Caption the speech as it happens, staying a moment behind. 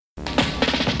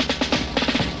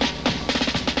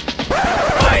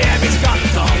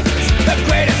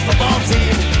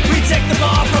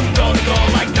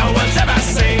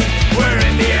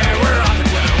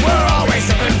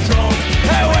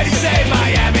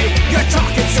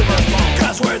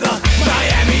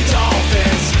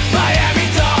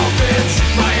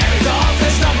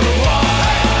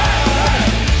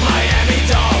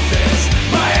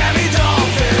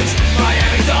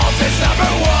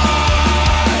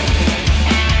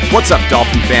What's up,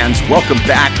 Dolphin fans? Welcome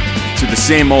back to the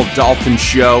same old Dolphin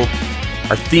show.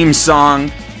 Our theme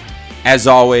song, as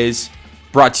always,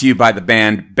 brought to you by the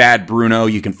band Bad Bruno.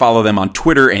 You can follow them on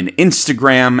Twitter and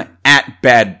Instagram at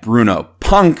Bad Bruno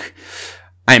Punk.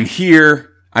 I'm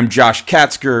here. I'm Josh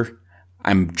Katzker.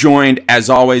 I'm joined, as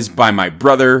always, by my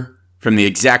brother from the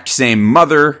exact same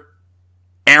mother,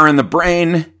 Aaron the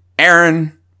Brain.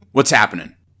 Aaron, what's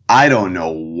happening? I don't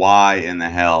know why in the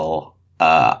hell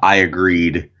I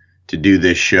agreed to do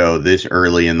this show this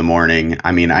early in the morning.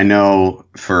 I mean, I know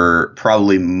for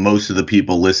probably most of the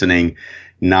people listening,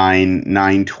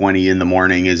 9:20 in the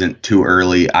morning isn't too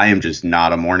early. I am just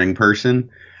not a morning person.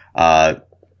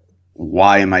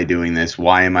 Why am I doing this?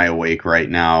 Why am I awake right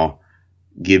now?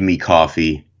 Give me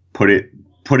coffee. Put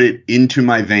it into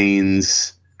my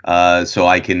veins so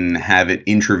I can have it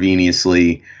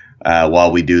intravenously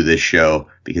while we do this show,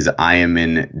 because I am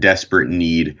in desperate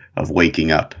need of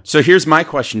waking up. So here's my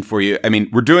question for you. I mean,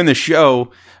 we're doing the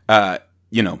show, and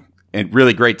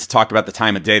really great to talk about the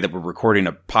time of day that we're recording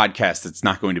a podcast that's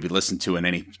not going to be listened to in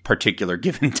any particular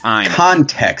given time.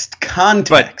 Context.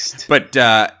 But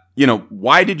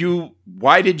why did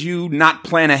you not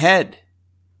plan ahead?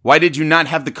 Why did you not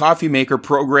have the coffee maker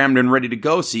programmed and ready to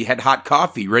go so you had hot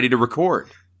coffee ready to record?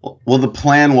 Well, the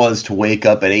plan was to wake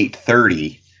up at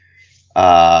 8:30.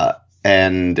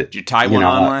 And did you tie one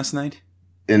on last night?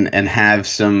 And have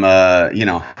some,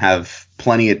 have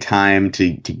plenty of time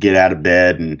to get out of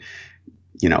bed and,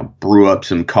 brew up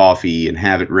some coffee and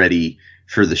have it ready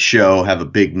for the show. Have a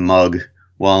big mug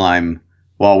while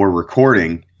we're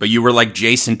recording. But you were like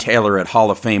Jason Taylor at Hall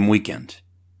of Fame weekend.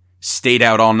 Stayed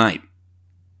out all night.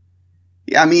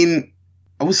 Yeah, I mean,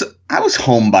 I was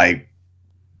home by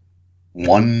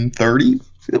 1:30.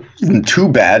 It wasn't too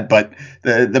bad, but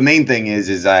the main thing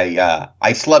is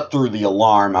I slept through the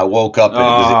alarm. I woke up and it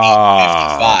was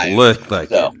at 8:55. Look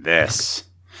at this.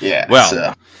 Yeah.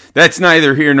 Well, that's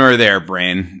neither here nor there,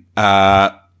 Brain.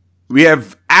 We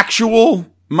have actual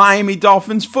Miami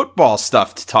Dolphins football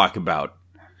stuff to talk about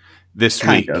this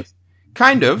week.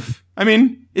 Kind of. I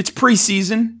mean, it's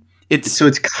preseason. So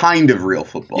it's kind of real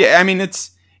football. Yeah, I mean,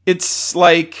 it's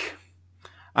like,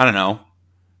 I don't know.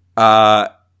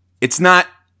 It's not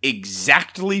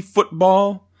exactly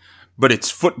football, but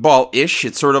it's football-ish.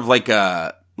 It's sort of like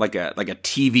a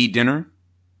TV dinner.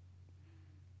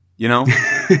 You know?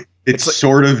 It's like,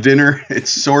 sort of dinner.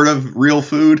 It's sort of real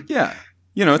food. Yeah.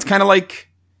 It's kind of like,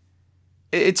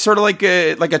 it's sort of like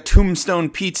a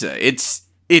Tombstone pizza.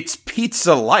 It's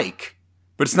pizza-like,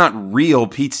 but it's not real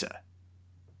pizza.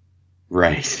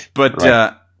 Right. But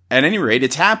at any rate,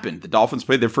 it's happened. The Dolphins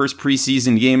played their first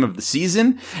preseason game of the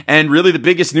season, and really the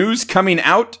biggest news coming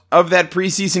out of that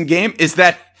preseason game is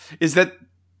that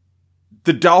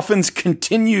the Dolphins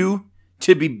continue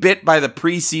to be bit by the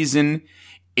preseason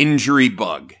injury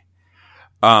bug.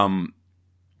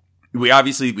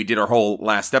 We did our whole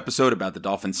last episode about the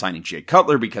Dolphins signing Jay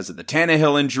Cutler because of the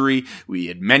Tannehill injury. We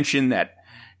had mentioned that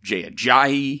Jay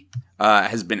Ajayi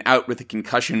has been out with a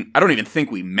concussion. I don't even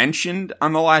think we mentioned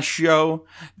on the last show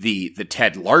the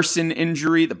Ted Larson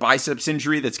injury, the biceps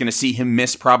injury that's going to see him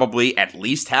miss probably at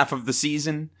least half of the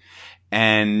season.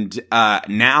 And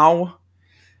now,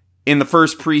 in the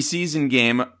first preseason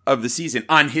game of the season,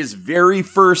 on his very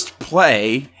first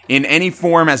play in any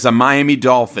form as a Miami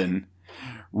Dolphin,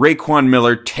 Raekwon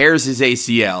McMillan tears his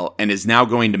ACL and is now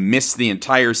going to miss the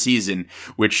entire season,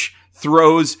 which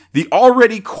throws the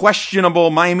already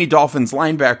questionable Miami Dolphins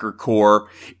linebacker core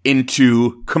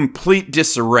into complete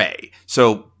disarray.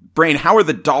 So, Brain, how are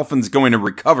the Dolphins going to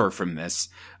recover from this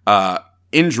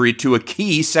injury to a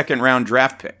key second-round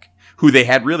draft pick, who they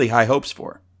had really high hopes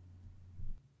for?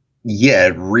 Yeah,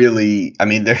 it really, I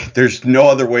mean, there's no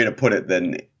other way to put it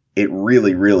than it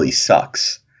really, really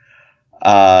sucks.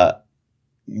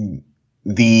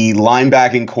 The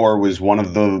linebacking core was one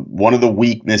of the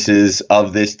weaknesses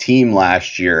of this team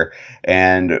last year,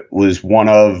 and was one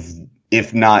of,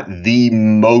 if not the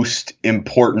most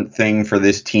important thing for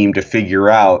this team to figure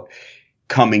out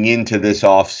coming into this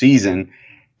offseason.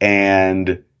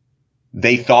 And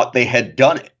they thought they had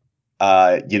done it.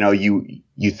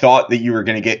 You thought that you were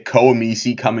going to get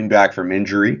Koamisi coming back from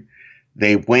injury.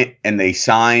 They went and they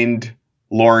signed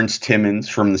Lawrence Timmons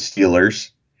from the Steelers.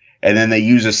 And then they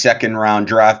use a second-round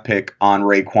draft pick on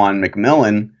Raekwon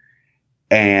McMillan,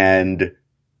 and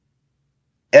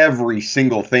every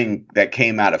single thing that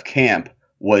came out of camp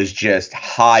was just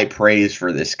high praise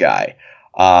for this guy.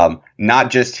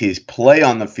 Not just his play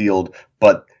on the field,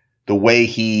 but the way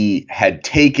he had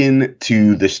taken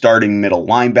to the starting middle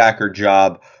linebacker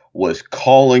job, was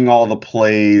calling all the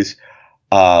plays,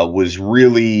 was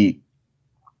really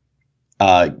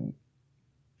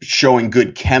showing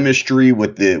good chemistry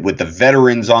with the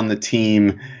veterans on the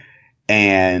team,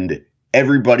 and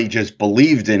everybody just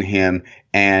believed in him,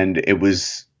 and it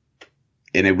was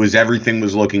everything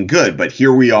was looking good. But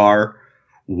here we are,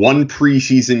 one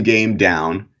preseason game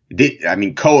down.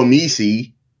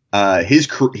 Koamisi,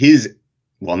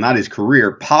 not his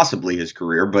career, possibly his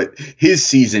career, but his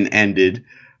season ended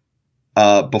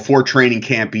before training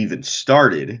camp even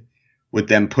started, with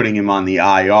them putting him on the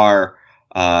IR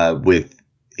with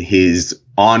his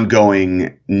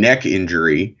ongoing neck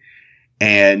injury.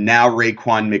 And now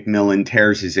Raekwon McMillan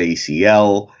tears his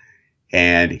ACL,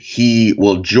 and he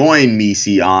will join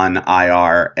Misi on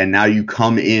IR. And now you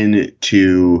come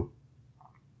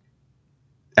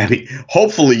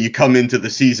hopefully you come into the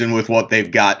season with what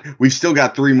they've got. We've still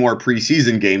got 3 more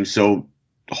preseason games, so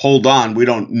hold on. We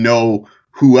don't know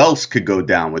who else could go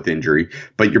down with injury,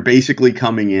 but you're basically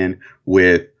coming in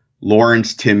with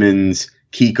Lawrence Timmons,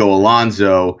 Kiko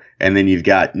Alonso, and then you've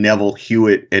got Neville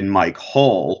Hewitt and Mike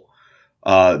Hall.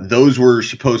 Those were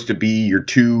supposed to be your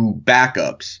 2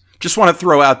 backups. Just want to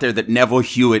throw out there that Neville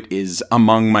Hewitt is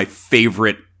among my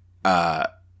favorite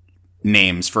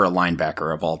names for a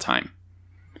linebacker of all time.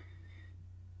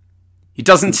 He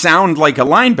doesn't sound like a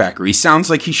linebacker. He sounds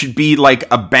like he should be like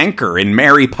a banker in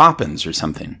Mary Poppins or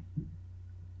something.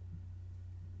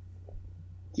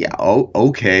 Yeah,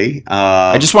 okay.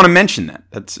 I just want to mention that.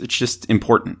 It's just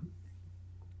important.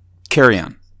 Carry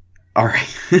on. All right.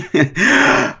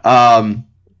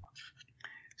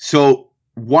 So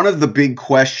one of the big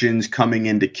questions coming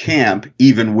into camp,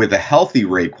 even with a healthy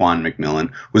Raekwon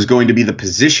McMillan, was going to be the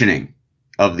positioning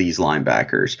of these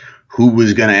linebackers. Who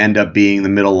was going to end up being the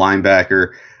middle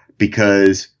linebacker,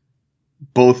 because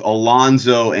both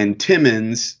Alonso and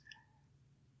Timmons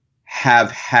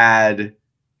have had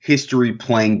history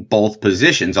playing both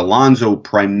positions. Alonso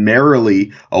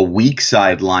primarily a weak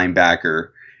side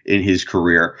linebacker in his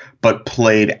career, but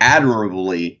played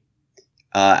admirably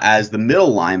as the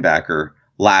middle linebacker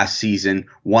last season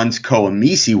once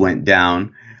Koamisi went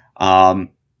down. And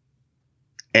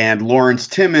Lawrence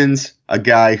Timmons, a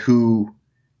guy who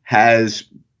has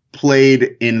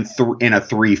played in a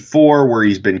 3-4 where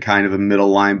he's been kind of a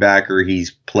middle linebacker.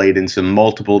 He's played in some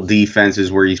multiple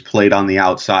defenses where he's played on the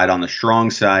outside, on the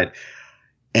strong side.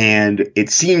 And it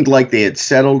seemed like they had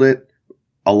settled it.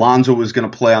 Alonso was going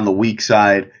to play on the weak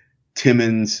side,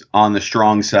 Timmons on the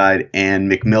strong side, and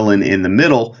McMillan in the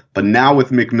middle. But now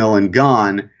with McMillan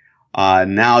gone,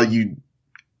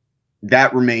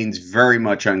 that remains very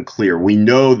much unclear. We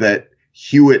know that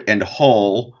Hewitt and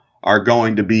Hall are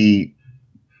going to be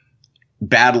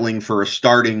battling for a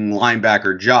starting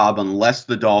linebacker job unless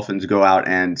the Dolphins go out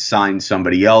and sign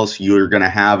somebody else. You're going to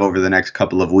have over the next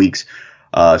couple of weeks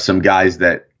some guys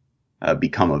that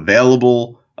become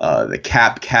available, the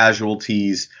cap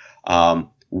casualties,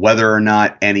 whether or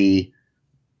not any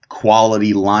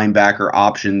quality linebacker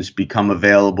options become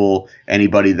available,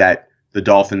 anybody that the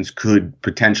Dolphins could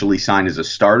potentially sign as a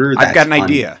starter. I've got an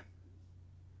idea.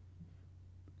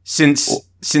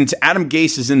 Since Adam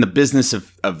Gase is in the business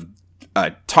of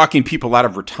talking people out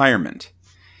of retirement,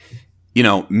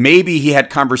 maybe he had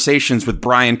conversations with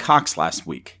Brian Cox last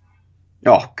week.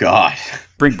 Oh, God.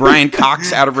 Bring Brian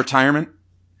Cox out of retirement?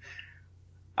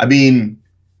 I mean,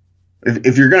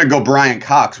 if you're going to go Brian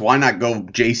Cox, why not go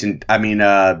Zach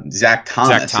Thomas? Zach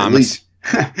Thomas.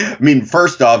 At least,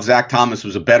 first off, Zach Thomas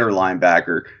was a better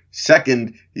linebacker.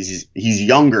 Second, he's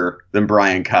younger than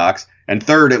Brian Cox. And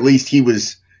third, at least he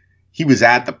was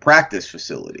at the practice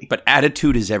facility. But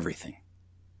attitude is everything.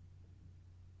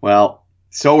 Well,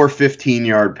 so are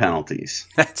 15-yard penalties.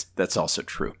 That's also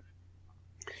true.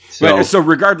 So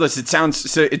regardless, it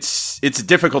sounds it's a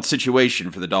difficult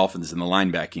situation for the Dolphins in the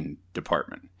linebacking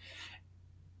department.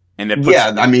 And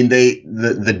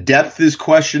the depth is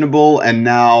questionable, and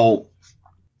now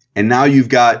you've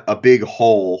got a big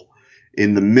hole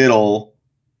in the middle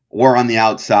or on the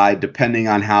outside, depending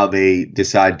on how they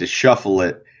decide to shuffle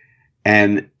it.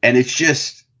 And it's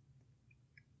just,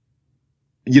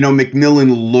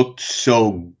 McMillan looked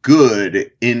so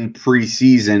good in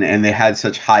preseason, and they had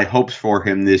such high hopes for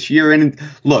him this year. And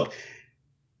look,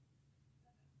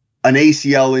 an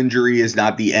ACL injury is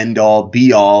not the end all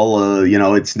be all.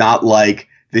 It's not like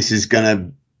this is going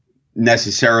to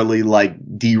necessarily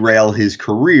derail his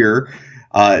career.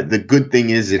 The good thing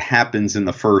is it happens in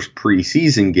the first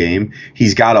preseason game.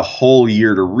 He's got a whole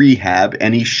year to rehab,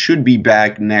 and he should be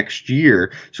back next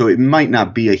year. So it might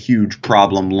not be a huge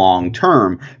problem long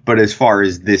term. But as far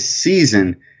as this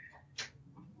season,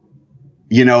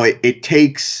 it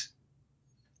takes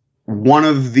one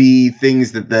of the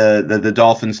things that the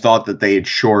Dolphins thought that they had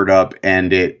shored up,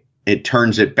 and it it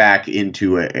turns it back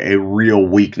into a real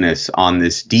weakness on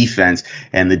this defense.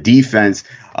 And the defense,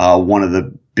 one of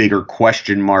the bigger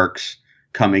question marks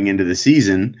coming into the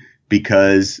season,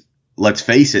 because let's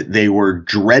face it, they were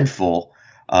dreadful.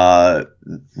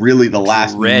 Really, the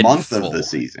last month of the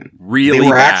season, really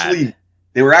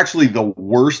they were actually the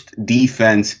worst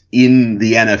defense in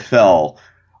the NFL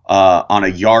on a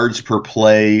yards per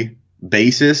play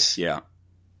basis. Yeah,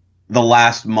 the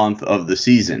last month of the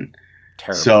season.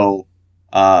 Terrible. So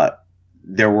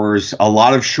there was a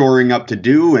lot of shoring up to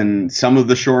do, and some of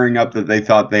the shoring up that they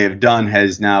thought they have done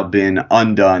has now been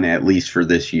undone, at least for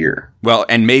this year. Well,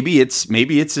 and maybe it's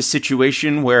a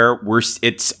situation where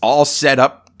it's all set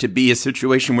up to be a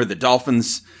situation where the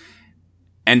Dolphins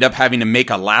end up having to make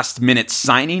a last-minute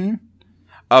signing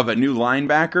of a new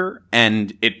linebacker,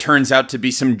 and it turns out to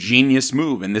be some genius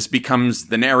move, and this becomes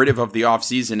the narrative of the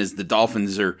offseason as the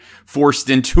Dolphins are forced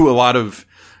into a lot of,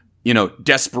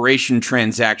 desperation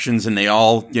transactions, and they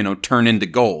all, turn into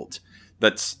gold.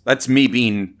 That's me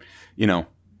being,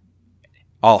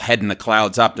 all head in the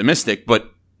clouds optimistic,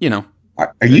 but,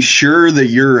 Are you sure that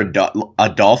you're a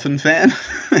Dolphin fan?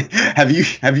 Have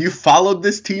you followed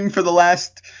this team for the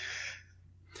last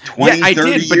 20, 30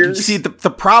 years? But you see,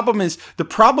 the problem is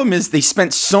they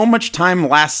spent so much time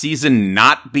last season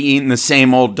not being the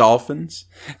same old Dolphins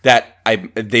that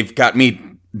they've got me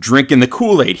drinking the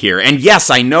Kool-Aid here. And yes,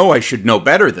 I know I should know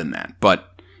better than that,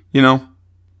 but I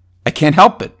can't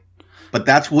help it. But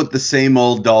that's what the same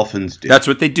old Dolphins do. That's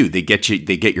what they do. They get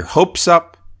your hopes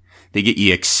up. They get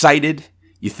you excited.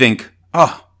 You think,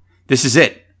 oh, this is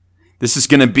it. This is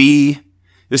going to be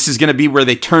where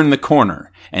they turn the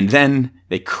corner. And then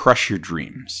they crush your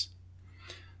dreams.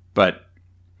 But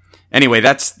anyway,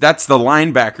 that's the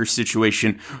linebacker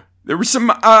situation. There were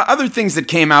some other things that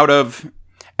came out of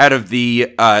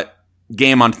the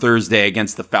game on Thursday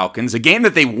against the Falcons. A game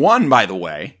that they won, by the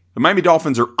way. The Miami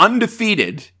Dolphins are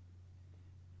undefeated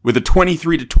with a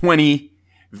 23-20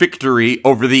 victory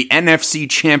over the NFC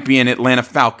champion Atlanta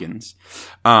Falcons.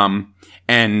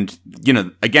 And,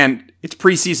 again, it's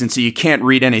preseason, so you can't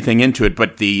read anything into it,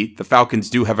 but the Falcons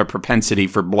do have a propensity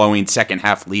for blowing second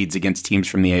half leads against teams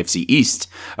from the AFC East,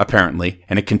 apparently,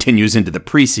 and it continues into the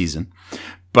preseason.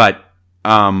 But,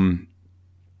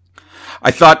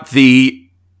 I thought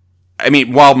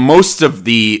while most of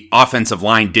the offensive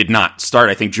line did not start,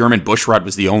 I think Jerman Bushrod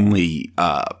was the only,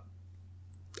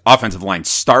 offensive line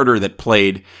starter that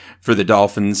played for the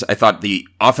Dolphins. I thought the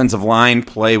offensive line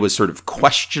play was sort of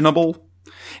questionable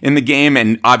in the game,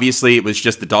 and obviously it was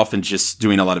just the Dolphins just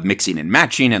doing a lot of mixing and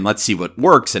matching, and let's see what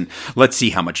works, and let's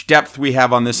see how much depth we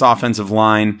have on this offensive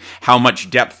line. How much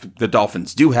depth the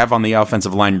Dolphins do have on the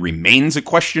offensive line remains a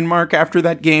question mark after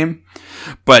that game.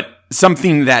 But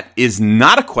something that is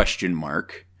not a question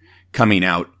mark coming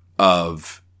out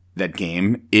of that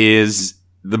game is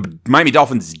the Miami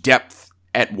Dolphins' depth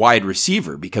at wide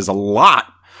receiver, because a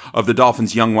lot of the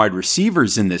Dolphins' young wide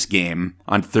receivers in this game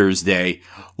on Thursday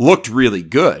looked really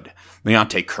good.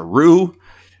 Leonte Carroo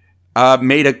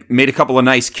made a couple of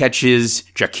nice catches.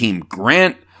 Jakeem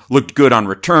Grant looked good on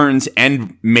returns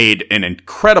and made an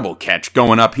incredible catch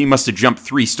going up. He must have jumped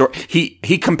 3 stories.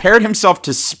 He compared himself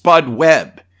to Spud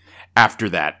Webb after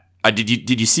that.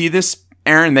 Did you see this,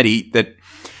 Aaron? Jakeem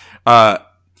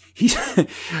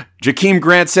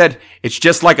Grant said, it's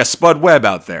just like a Spud Webb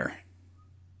out there.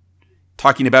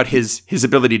 Talking about his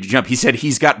ability to jump. He said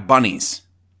he's got bunnies.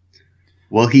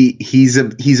 Well, he's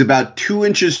about 2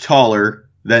 inches taller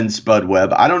than Spud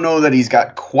Webb. I don't know that he's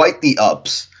got quite the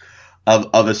ups of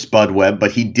a Spud Webb,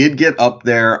 but he did get up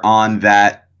there on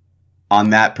that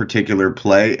particular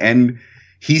play, and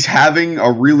he's having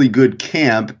a really good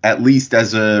camp, at least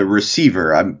as a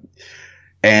receiver.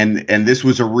 And this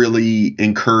was a really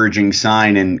encouraging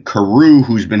sign. And Carroo,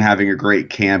 who's been having a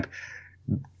great camp,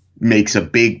 makes a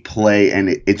big play. And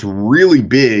it's really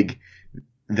big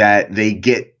that they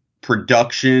get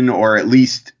production, or at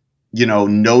least,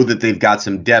 know that they've got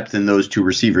some depth in those 2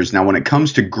 receivers. Now, when it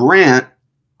comes to Grant,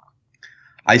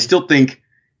 I still think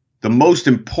the most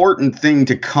important thing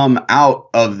to come out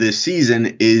of this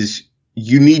season is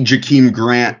you need Jakeem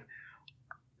Grant,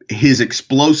 his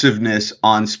explosiveness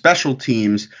on special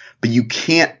teams, but you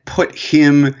can't put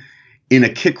him in a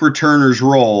kick returner's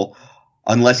role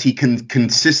unless he can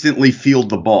consistently field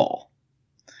the ball.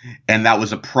 And that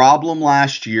was a problem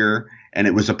last year, and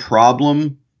it was a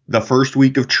problem the first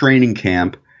week of training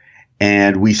camp.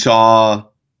 And we saw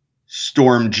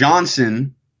Storm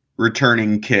Johnson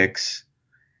returning kicks,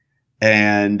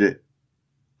 and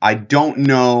I don't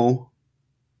know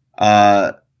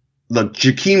look,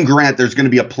 Jakeem Grant, there's going to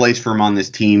be a place for him on this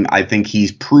team. I think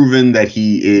he's proven that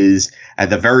he is, at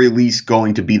the very least,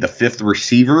 going to be the fifth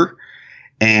receiver,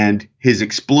 and his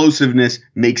explosiveness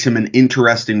makes him an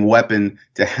interesting weapon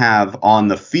to have on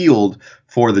the field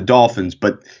for the Dolphins.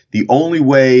 But the only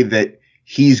way that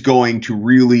he's going to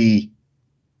really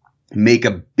make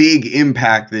a big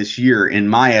impact this year, in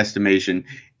my estimation,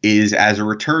 is as a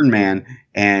return man,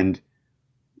 and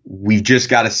we've just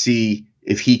got to see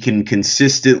if he can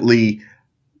consistently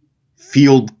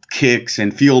field kicks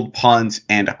and field punts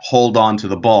and hold on to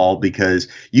the ball, because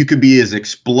you could be as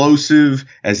explosive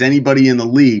as anybody in the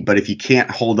league, but if you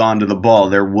can't hold on to the ball,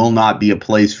 there will not be a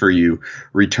place for you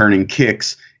returning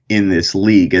kicks in this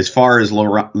league. As far as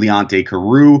Leonte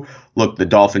Carroo, look, the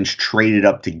Dolphins traded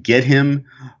up to get him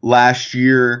last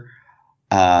year,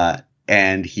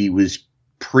 and he was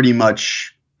pretty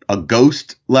much a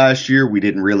ghost last year. We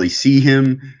didn't really see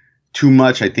him too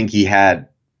much. I think he had,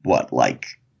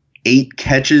 8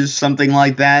 catches, something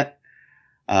like that.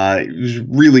 It was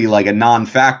really like a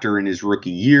non-factor in his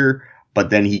rookie year, but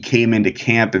then he came into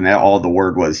camp and all the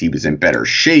word was he was in better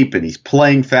shape and he's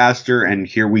playing faster, and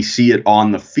here we see it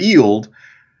on the field.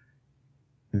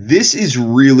 This is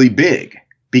really big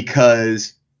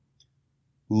because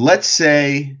let's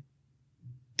say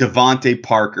Devontae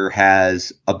Parker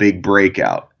has a big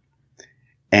breakout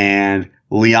and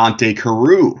Leonte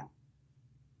Carroo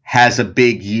has a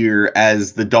big year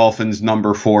as the Dolphins'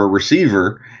 number 4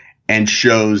 receiver and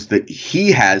shows that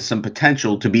he has some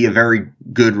potential to be a very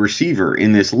good receiver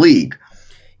in this league.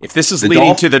 If this is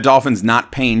leading to the Dolphins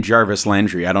not paying Jarvis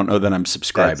Landry, I don't know that I'm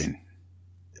subscribing.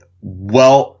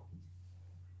 Well,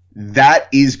 that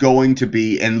is going to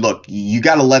be, and look, you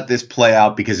got to let this play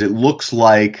out because it looks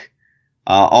like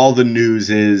all the news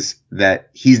is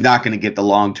that he's not going to get the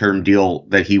long-term deal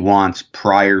that he wants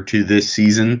prior to this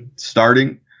season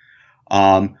starting.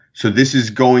 So this is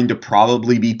going to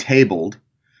probably be tabled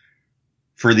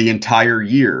for the entire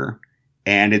year,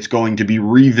 and it's going to be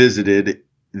revisited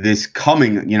this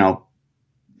coming,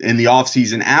 in the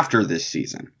offseason after this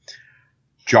season.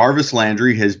 Jarvis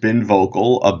Landry has been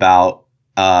vocal about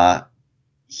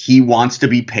he wants to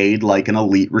be paid like an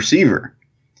elite receiver.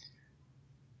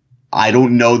 I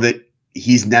don't know that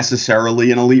he's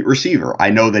necessarily an elite receiver. I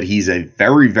know that he's a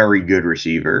very, very good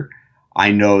receiver.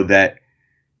 I know that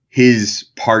his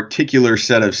particular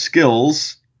set of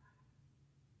skills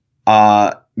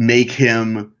make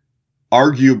him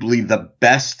arguably the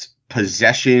best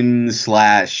possession /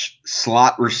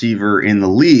 slot receiver in the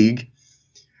league.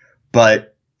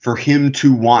 But for him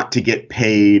to want to get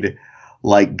paid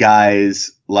like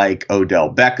guys like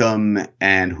Odell Beckham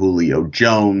and Julio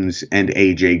Jones and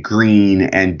AJ Green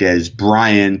and Dez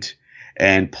Bryant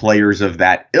and players of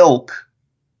that ilk,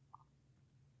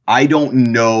 I don't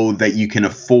know that you can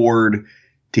afford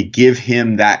to give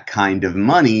him that kind of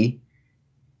money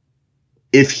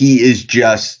if he is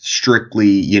just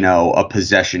strictly, a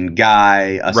possession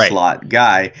guy, slot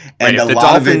guy. And a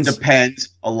lot of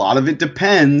it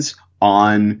depends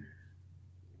on,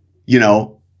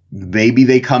 maybe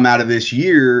they come out of this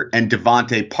year and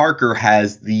Devontae Parker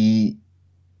has the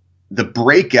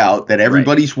breakout that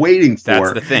everybody's waiting for.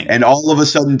 That's the thing. And all of a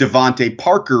sudden Devontae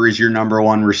Parker is your number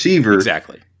 1 receiver.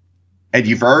 Exactly. And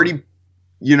you've already,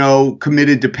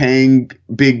 committed to paying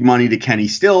big money to Kenny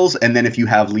Stills. And then if you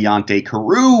have Leonte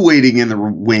Carroo waiting in the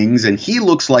wings and he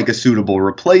looks like a suitable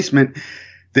replacement,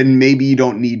 then maybe you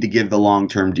don't need to give the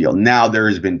long-term deal. Now there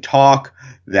has been talk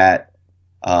that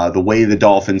the way the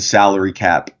Dolphins salary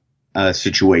cap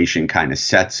situation kind of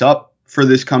sets up for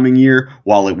this coming year,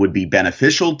 while it would be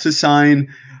beneficial to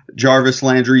sign Jarvis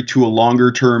Landry to a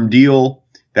longer-term deal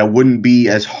that wouldn't be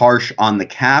as harsh on the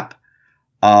cap,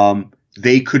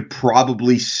 they could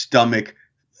probably stomach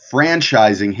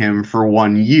franchising him for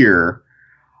 1 year.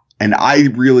 And I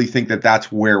really think that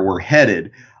that's where we're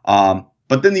headed. But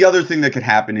then the other thing that could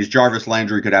happen is Jarvis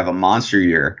Landry could have a monster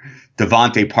year.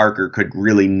 Devontae Parker could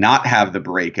really not have the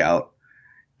breakout.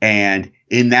 And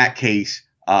in that case,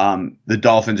 the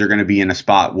Dolphins are going to be in a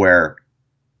spot where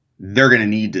they're going to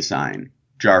need to sign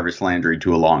Jarvis Landry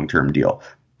to a long-term deal.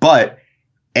 But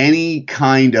any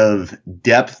kind of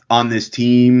depth on this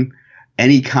team,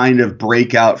 any kind of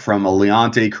breakout from a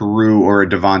Leonte Carroo or a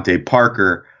Devontae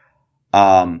Parker,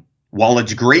 while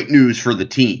it's great news for the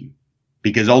team,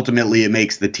 because ultimately it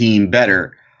makes the team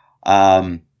better,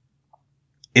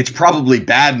 it's probably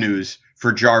bad news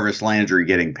for Jarvis Landry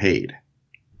getting paid.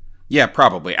 Yeah,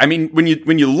 probably. I mean, when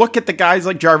you look at the guys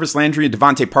like Jarvis Landry and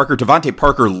Devontae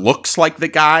Parker looks like the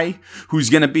guy who's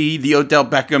going to be the Odell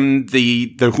Beckham,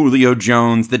 the Julio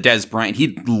Jones, the Dez Bryant. He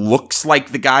looks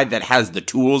like the guy that has the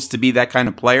tools to be that kind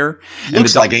of player.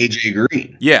 Looks like AJ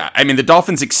Green. Yeah, I mean, the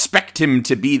Dolphins expect him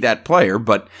to be that player,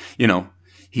 but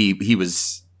he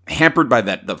was hampered by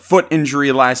the foot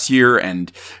injury last year, and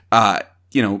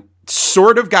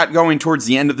sort of got going towards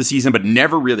the end of the season, but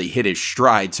never really hit his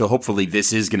stride. So hopefully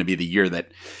this is going to be the year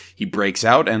that he breaks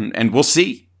out, and we'll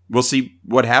see. We'll see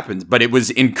what happens. But it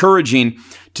was encouraging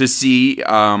to see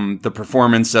the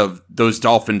performance of those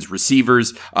Dolphins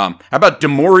receivers. How about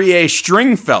DeMaurier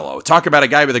Stringfellow? Talk about a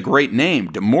guy with a great name,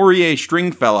 DeMaurier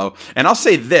Stringfellow. And I'll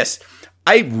say this,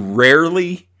 I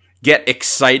rarely get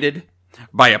excited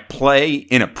by a play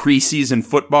in a preseason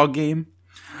football game,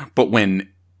 but when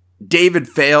David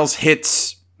Fales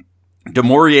hits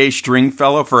DeMaurier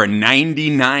Stringfellow for a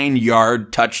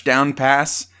 99-yard touchdown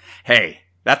pass, hey,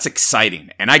 that's exciting.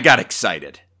 And I got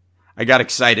excited. I got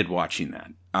excited watching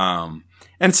that.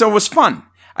 And so it was fun.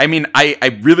 I mean,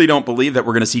 I really don't believe that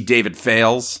we're going to see David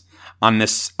Fales on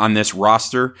this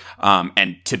roster.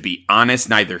 And to be honest,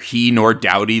 neither he nor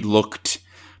Dowdy looked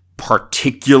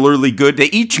particularly good. They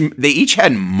each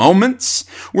had moments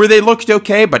where they looked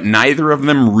okay, but neither of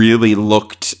them really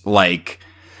looked like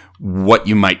what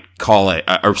you might call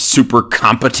a super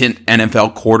competent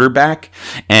NFL quarterback.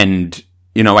 And,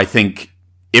 I think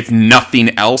if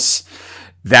nothing else,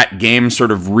 that game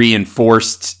sort of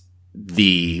reinforced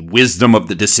the wisdom of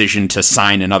the decision to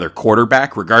sign another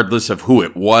quarterback, regardless of who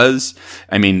it was.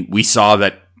 I mean, we saw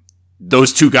that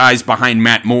those two guys behind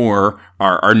Matt Moore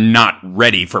are not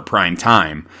ready for prime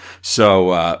time.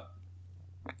 So,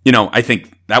 I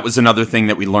think that was another thing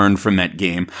that we learned from that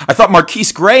game. I thought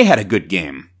Marquise Gray had a good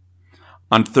game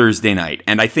on Thursday night,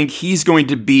 and I think he's going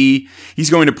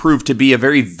to prove to be a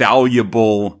very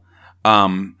valuable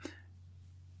item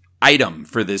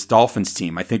for this Dolphins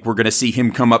team. I think we're going to see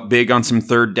him come up big on some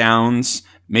third downs,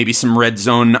 maybe some red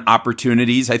zone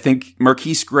opportunities. I think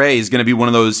Marquise Gray is going to be one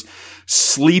of those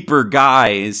sleeper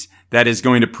guys that is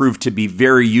going to prove to be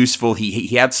very useful. He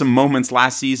had some moments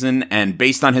last season, and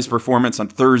based on his performance on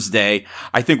Thursday,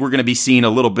 I think we're going to be seeing a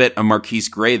little bit of Marquise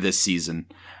Gray this season.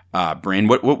 Brain,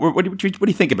 what do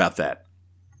you think about that?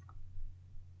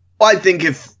 Well, I think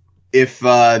if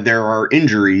there are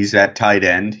injuries at tight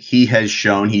end, he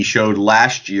showed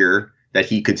last year that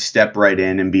he could step right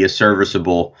in and be a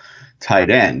serviceable tight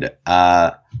end.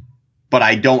 But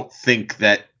I don't think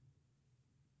that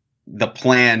the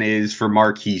plan is for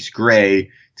Marquise Gray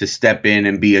to step in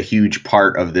and be a huge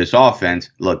part of this offense.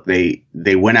 Look, they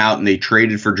went out and they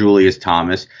traded for Julius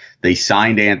Thomas. They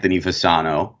signed Anthony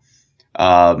Fasano.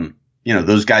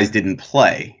 Those guys didn't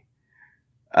play.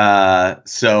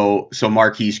 So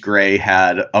Marquise Gray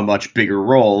had a much bigger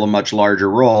role, a much larger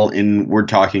role we're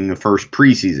talking the first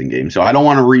preseason game. So I don't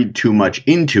want to read too much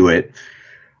into it.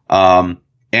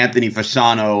 Anthony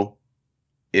Fasano,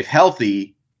 if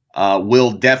healthy,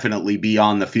 will definitely be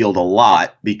on the field a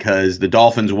lot because the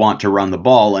Dolphins want to run the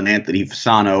ball, and Anthony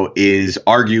Fasano is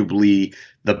arguably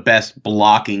the best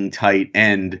blocking tight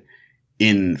end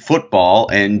in football.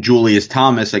 And Julius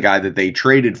Thomas, a guy that they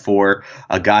traded for,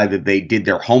 a guy that they did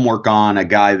their homework on, a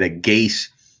guy that Gase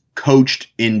coached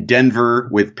in Denver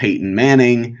with Peyton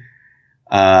Manning.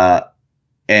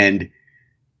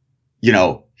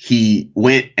 He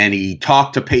went and he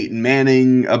talked to Peyton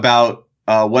Manning about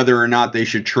whether or not they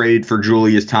should trade for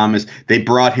Julius Thomas. They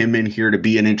brought him in here to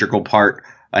be an integral part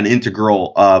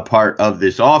of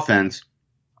this offense.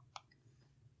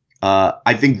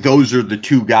 I think those are the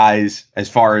two guys, as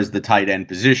far as the tight end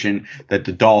position, that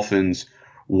the Dolphins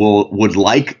would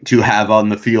like to have on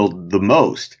the field the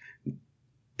most.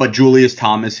 But Julius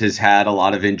Thomas has had a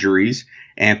lot of injuries.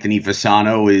 Anthony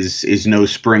Fasano is no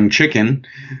spring chicken.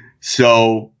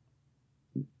 So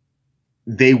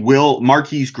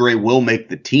Marquise Gray will make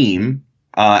the team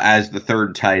as the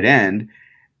third tight end,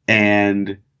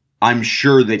 and I'm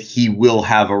sure that he will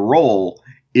have a role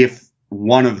if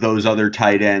one of those other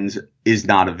tight ends is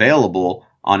not available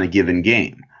on a given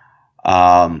game.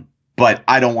 But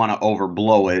I don't want to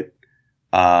overblow it.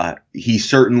 He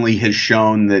certainly has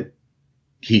shown that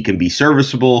he can be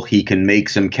serviceable. He can make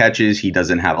some catches. He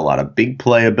doesn't have a lot of big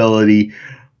play ability,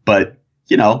 but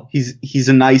he's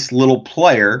a nice little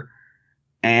player.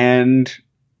 And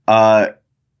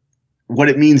what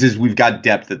it means is we've got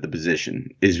depth at the position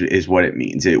is what it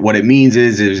means. What it means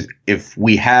is if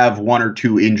we have one or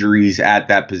two injuries at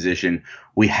that position,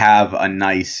 we have a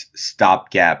nice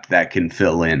stopgap that can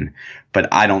fill in.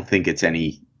 But I don't think it's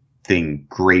anything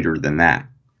greater than that.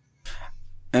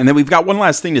 And then we've got one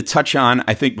last thing to touch on,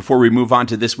 I think, before we move on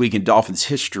to this week in Dolphins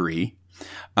history.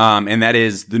 And that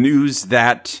is the news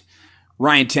that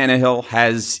Ryan Tannehill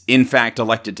has, in fact,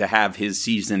 elected to have his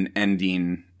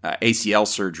season-ending ACL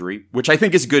surgery, which I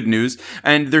think is good news.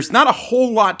 And there's not a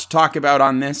whole lot to talk about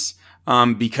on this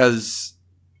because,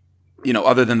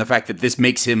 other than the fact that this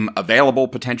makes him available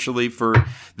potentially for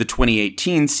the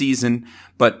 2018 season.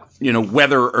 But,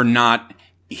 whether or not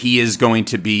he is going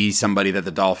to be somebody that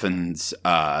the Dolphins,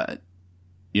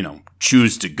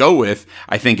 choose to go with,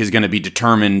 I think is going to be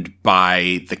determined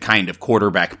by the kind of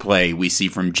quarterback play we see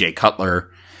from Jay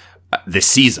Cutler this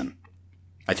season.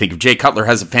 I think if Jay Cutler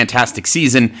has a fantastic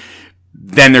season,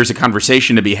 then there's a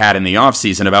conversation to be had in the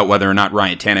offseason about whether or not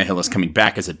Ryan Tannehill is coming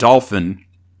back as a Dolphin.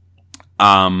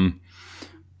 But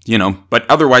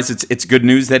otherwise it's good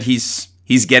news that he's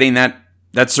getting that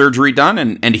surgery done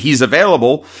and he's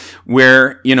available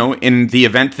where, in the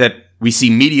event that we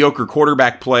see mediocre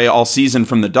quarterback play all season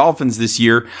from the Dolphins this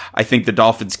year, I think the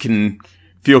Dolphins can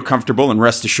feel comfortable and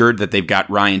rest assured that they've got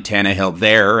Ryan Tannehill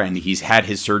there and he's had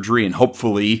his surgery and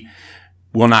hopefully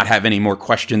will not have any more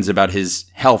questions about his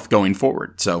health going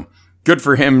forward. So good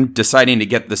for him deciding to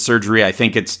get the surgery. I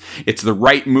think it's the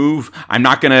right move. I'm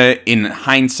not going to, in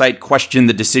hindsight, question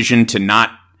the decision to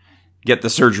not get the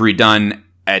surgery done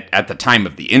at the time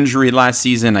of the injury last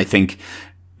season. I think,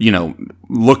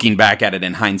 looking back at it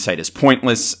in hindsight is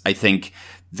pointless. I think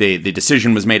the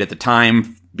decision was made at the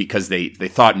time because they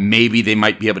thought maybe they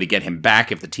might be able to get him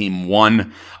back if the team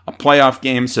won a playoff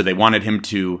game. So they wanted him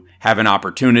to have an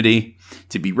opportunity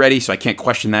to be ready. So I can't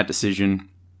question that decision.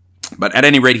 But at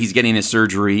any rate, he's getting his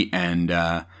surgery and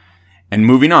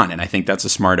moving on. And I think that's a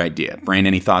smart idea. Brian,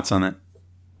 any thoughts on that?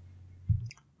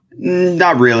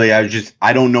 Not really.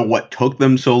 I don't know what took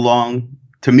them so long.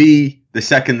 To me, the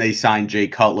second they signed Jay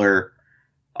Cutler,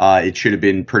 it should have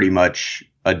been pretty much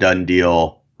a done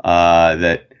deal.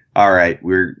 That all right,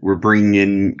 we're bringing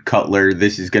in Cutler.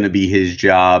 This is going to be his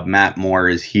job. Matt Moore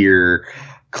is here.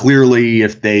 Clearly,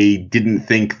 if they didn't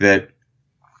think that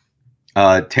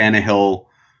Tannehill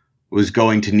was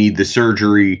going to need the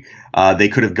surgery, they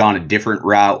could have gone a different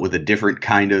route with a different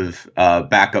kind of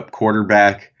backup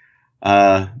quarterback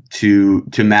to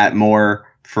Matt Moore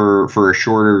for a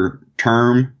shorter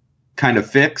term kind of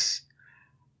fix.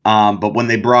 But when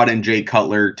they brought in Jay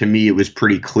Cutler, to me, it was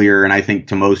pretty clear. And I think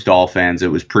to most Dolphins fans,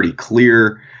 it was pretty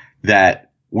clear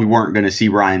that we weren't going to see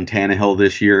Ryan Tannehill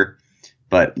this year.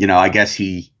 But, I guess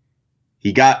he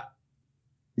got,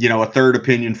 a third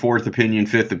opinion, fourth opinion,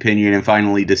 fifth opinion, and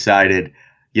finally decided,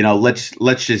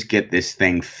 let's just get this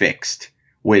thing fixed,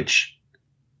 which,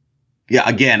 yeah,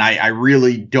 again, I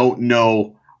really don't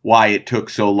know why it took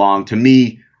so long. To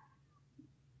me,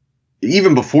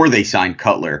 even before they signed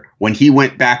Cutler, when he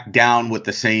went back down with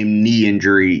the same knee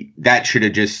injury, that should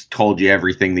have just told you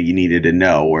everything that you needed to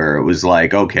know, where it was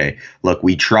like, okay, look,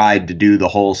 we tried to do the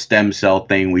whole stem cell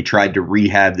thing. We tried to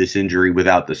rehab this injury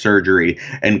without the surgery,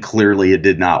 and clearly it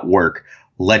did not work.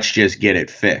 Let's just get it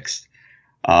fixed.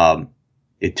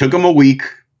 It took them a week,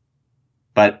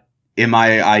 but in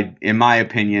my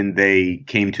opinion, they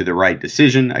came to the right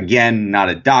decision. Again, not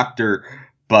a doctor,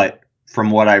 but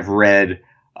from what I've read,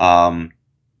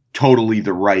 totally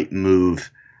the right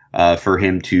move for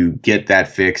him to get that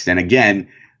fixed. And again,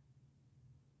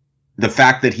 the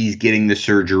fact that he's getting the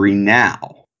surgery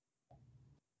now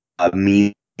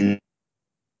means an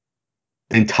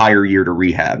entire year to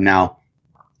rehab. Now,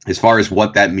 as far as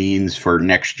what that means for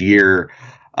next year,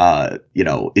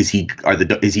 is he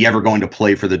ever going to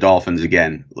play for the Dolphins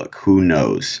again? Look, who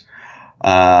knows?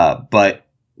 But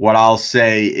what I'll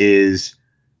say is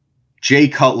Jay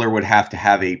Cutler would have to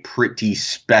have a pretty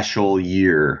special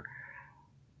year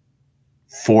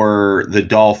for the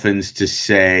Dolphins to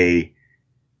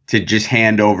just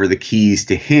hand over the keys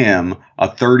to him, a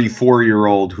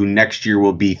 34-year-old who next year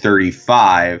will be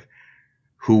 35,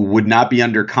 who would not be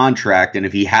under contract. And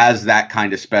if he has that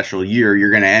kind of special year, you're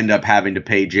going to end up having to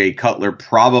pay Jay Cutler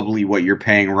probably what you're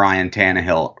paying Ryan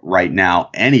Tannehill right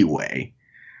now anyway.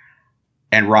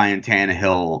 And Ryan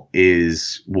Tannehill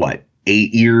is,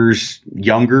 8 years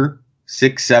younger,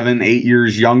 6, 7, 8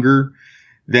 years younger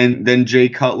than Jay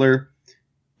Cutler.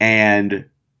 And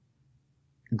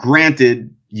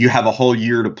granted, you have a whole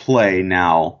year to play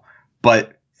now,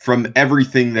 but from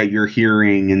everything that you're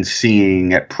hearing and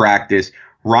seeing at practice,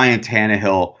 Ryan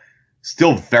Tannehill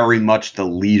still very much the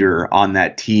leader on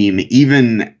that team,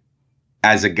 even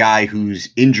as a guy who's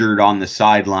injured on the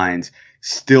sidelines,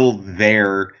 still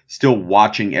there, still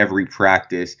watching every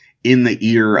practice, in the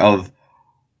ear of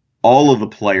all of the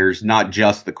players, not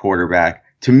just the quarterback.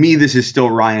 To me, this is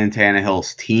still Ryan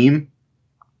Tannehill's team.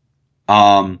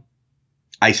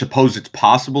 I suppose it's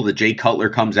possible that Jay Cutler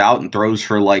comes out and throws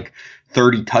for like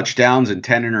 30 touchdowns and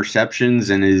 10 interceptions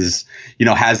and is,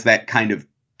 has that kind of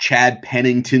Chad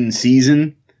Pennington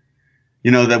season,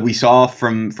 that we saw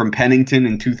from Pennington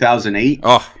in 2008.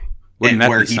 Oh,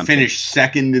 where he finished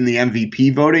second in the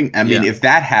MVP voting. I mean, if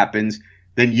that happens,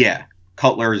 then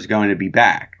Cutler is going to be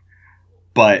back.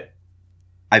 But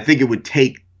I think it would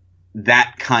take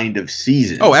that kind of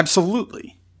season. Oh,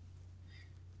 absolutely.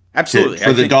 Absolutely.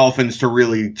 For the Dolphins to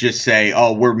really just say,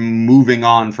 oh, we're moving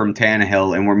on from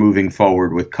Tannehill and we're moving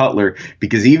forward with Cutler.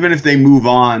 Because even if they move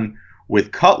on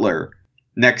with Cutler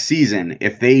next season,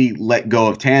 if they let go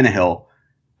of Tannehill,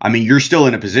 I mean, you're still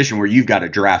in a position where you've got to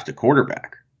draft a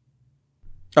quarterback.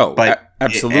 Oh, but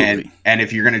absolutely. And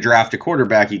if you're going to draft a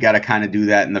quarterback, you got to kind of do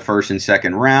that in the first and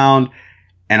second round.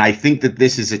 And I think that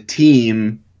this is a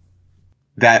team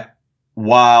that,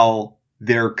 while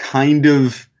they're kind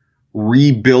of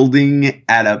rebuilding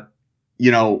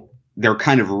they're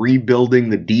kind of rebuilding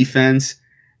the defense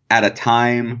at a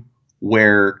time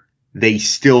where they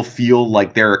still feel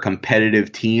like they're a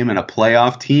competitive team and a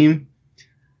playoff team.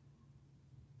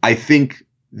 I think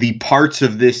the parts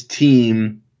of this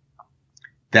team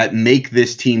that make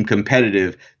this team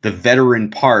competitive, the veteran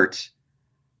parts,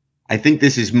 I think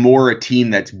this is more a team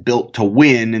that's built to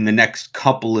win in the next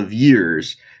couple of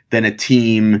years than a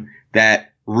team that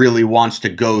really wants to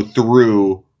go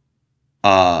through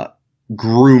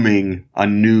grooming a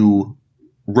new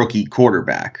rookie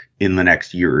quarterback in the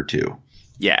next year or two.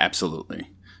 Yeah, absolutely.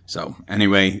 So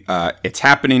anyway, it's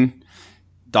happening.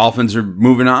 Dolphins are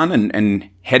moving on and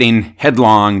heading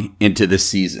headlong into this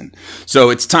season. So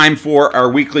it's time for our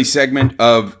weekly segment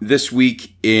of This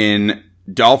Week in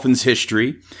Dolphins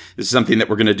History. This is something that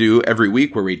we're going to do every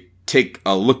week, where we take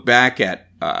a look back at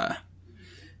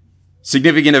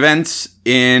significant events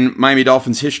in Miami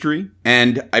Dolphins history.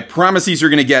 And I promise these are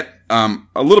going to get a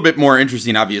little bit more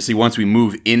interesting, obviously, once we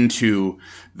move into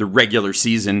the regular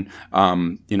season.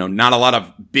 Not a lot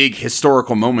of big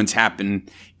historical moments happen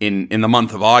in the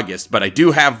month of August, but I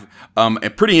do have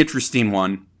a pretty interesting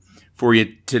one for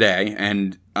you today.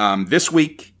 And this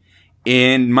week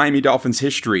in Miami Dolphins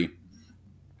history,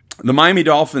 the Miami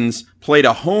Dolphins played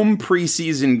a home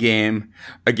preseason game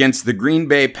against the Green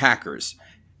Bay Packers.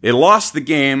 They lost the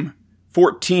game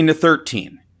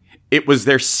 14-13. It was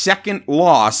their second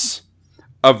loss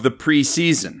of the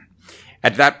preseason.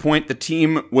 At that point, the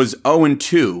team was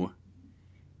 0-2,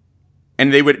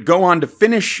 and they would go on to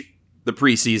finish the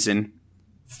preseason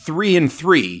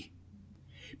 3-3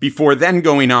 before then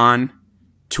going on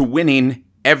to winning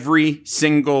every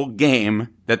single game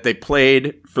that they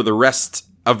played for the rest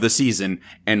of the season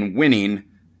and winning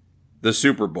the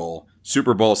Super Bowl,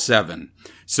 Super Bowl VII.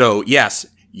 So, yes,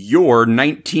 your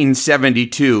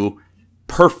 1972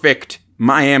 perfect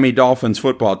Miami Dolphins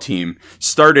football team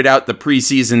started out the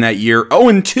preseason that year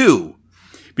 0-2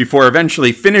 before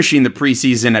eventually finishing the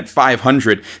preseason at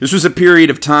 500. This was a period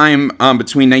of time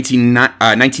between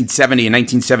 1970 and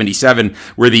 1977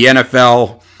 where the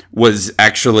NFL was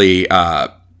actually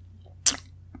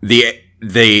the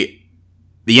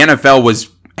NFL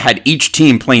had each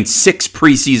team playing 6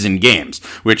 preseason games,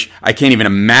 which I can't even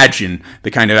imagine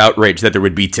the kind of outrage that there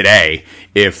would be today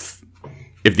if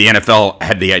the NFL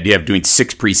had the idea of doing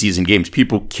 6 preseason games.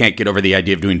 People can't get over the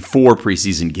idea of doing 4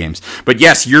 preseason games. But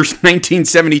yes, year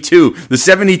 1972, the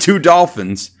 72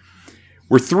 Dolphins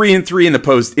were 3-3 in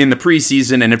the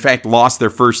preseason, and in fact lost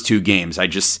their first 2 games. I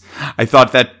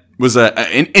thought that was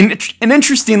an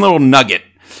interesting little nugget.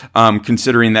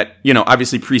 Considering that,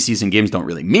 obviously preseason games don't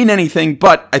really mean anything,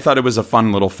 but I thought it was a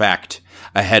fun little fact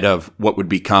ahead of what would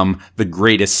become the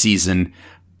greatest season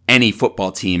any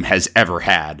football team has ever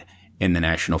had in the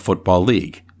National Football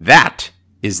League. That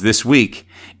is This Week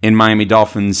in Miami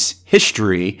Dolphins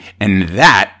history, and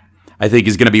that, I think,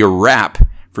 is going to be a wrap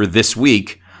for this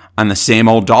week on the Same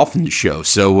Old Dolphins show.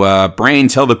 So, Brain,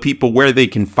 tell the people where they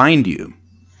can find you.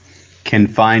 Can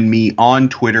find me on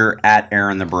Twitter at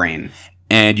Aaron the Brain.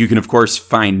 And you can, of course,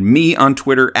 find me on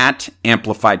Twitter at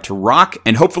Amplified to Rock.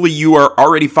 And hopefully you are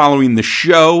already following the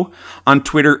show on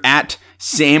Twitter at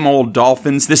Same Old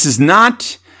Dolphins. This is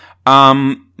not,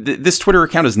 this Twitter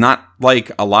account is not like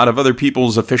a lot of other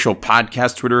people's official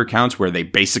podcast Twitter accounts where they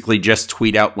basically just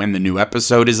tweet out when the new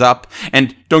episode is up.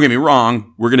 And don't get me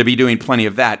wrong, we're going to be doing plenty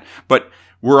of that. But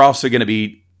we're also going to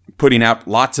be putting out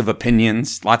lots of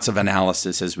opinions, lots of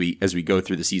analysis as we go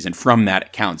through the season from that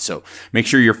account. So make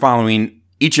sure you're following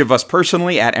each of us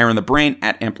personally at Aaron the Brain,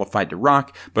 at Amplified to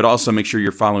Rock, but also make sure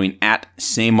you're following at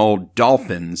Same Old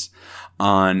Dolphins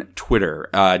on Twitter.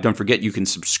 Don't forget, you can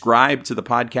subscribe to the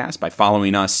podcast by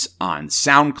following us on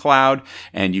SoundCloud,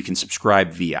 and you can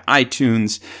subscribe via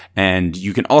iTunes, and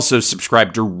you can also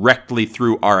subscribe directly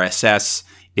through RSS.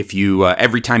 If you,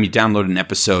 every time you download an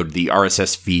episode, the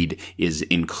RSS feed is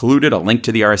included. A link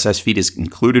to the RSS feed is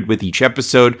included with each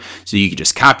episode. So you can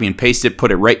just copy and paste it,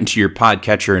 put it right into your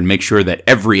podcatcher, and make sure that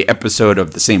every episode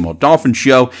of the Same Old Dolphin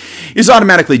Show is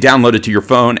automatically downloaded to your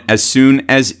phone as soon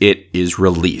as it is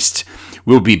released.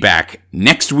 We'll be back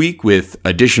next week with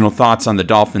additional thoughts on the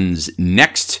Dolphins'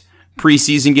 next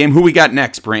preseason game. Who we got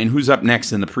next, Brain? Who's up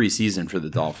next in the preseason for the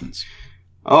Dolphins?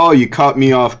 Oh, you caught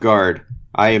me off guard.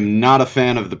 I am not a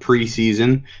fan of the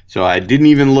preseason, so I didn't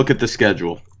even look at the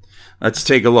schedule. Let's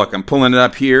take a look. I'm pulling it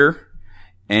up here.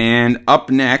 And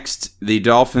up next, the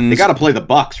Dolphins... They got to play the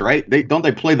Bucs, right? Don't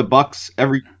they play the Bucs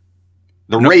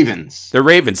Ravens. The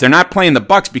Ravens. They're not playing the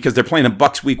Bucs because they're playing the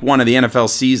Bucs week 1 of the NFL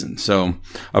season.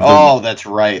 That's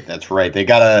right. They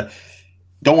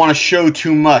don't want to show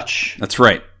too much. That's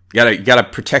right. You gotta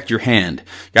protect your hand.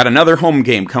 Got another home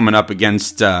game coming up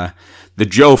against the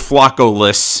Joe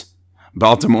Flacco-less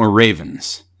Baltimore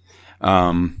Ravens.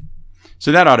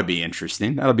 So that ought to be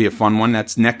interesting. That'll be a fun one.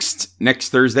 That's next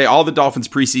Thursday. All the Dolphins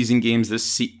preseason games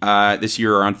this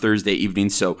year are on Thursday evening.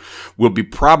 So we'll be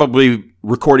probably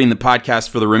recording the podcast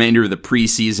for the remainder of the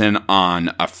preseason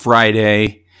on a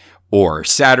Friday or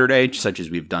Saturday, such as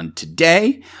we've done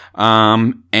today.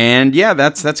 And yeah,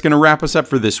 that's going to wrap us up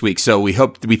for this week. So we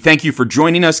thank you for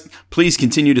joining us. Please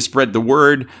continue to spread the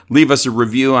word. Leave us a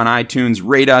review on iTunes.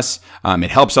 Rate us. It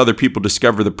helps other people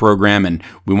discover the program. And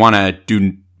we want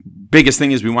to biggest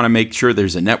thing is we want to make sure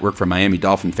there's a network for Miami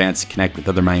Dolphin fans to connect with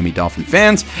other Miami Dolphin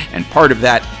fans. And part of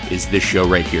that is this show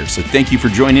right here. So thank you for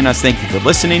joining us. Thank you for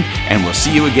listening. And we'll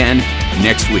see you again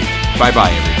next week. Bye-bye,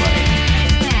 everybody.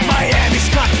 Miami's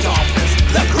got the Dolphins,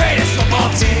 the greatest football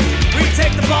team. We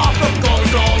take the ball from goal